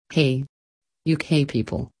Hey, UK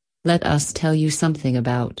people, let us tell you something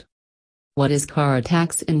about what is car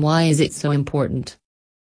tax and why is it so important.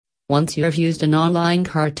 Once you have used an online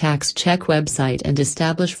car tax check website and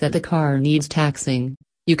established that the car needs taxing,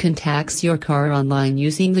 you can tax your car online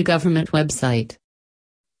using the government website.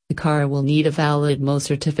 The car will need a valid MO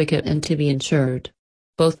certificate and to be insured.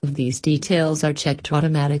 Both of these details are checked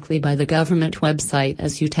automatically by the government website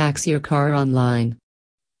as you tax your car online.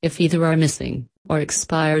 If either are missing or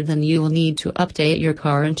expired, then you will need to update your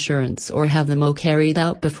car insurance or have the MO carried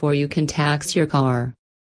out before you can tax your car.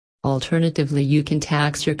 Alternatively, you can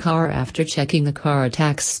tax your car after checking the car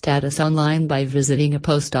tax status online by visiting a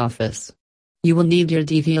post office. You will need your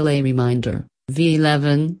DVLA reminder,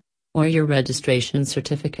 V11, or your registration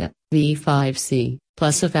certificate, V5C,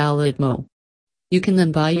 plus a valid MO. You can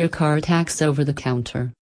then buy your car tax over the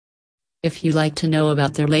counter. If you like to know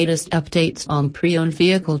about their latest updates on pre-owned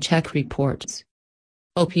vehicle check reports.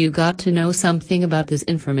 Hope you got to know something about this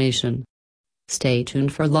information. Stay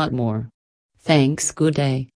tuned for a lot more. Thanks. Good day.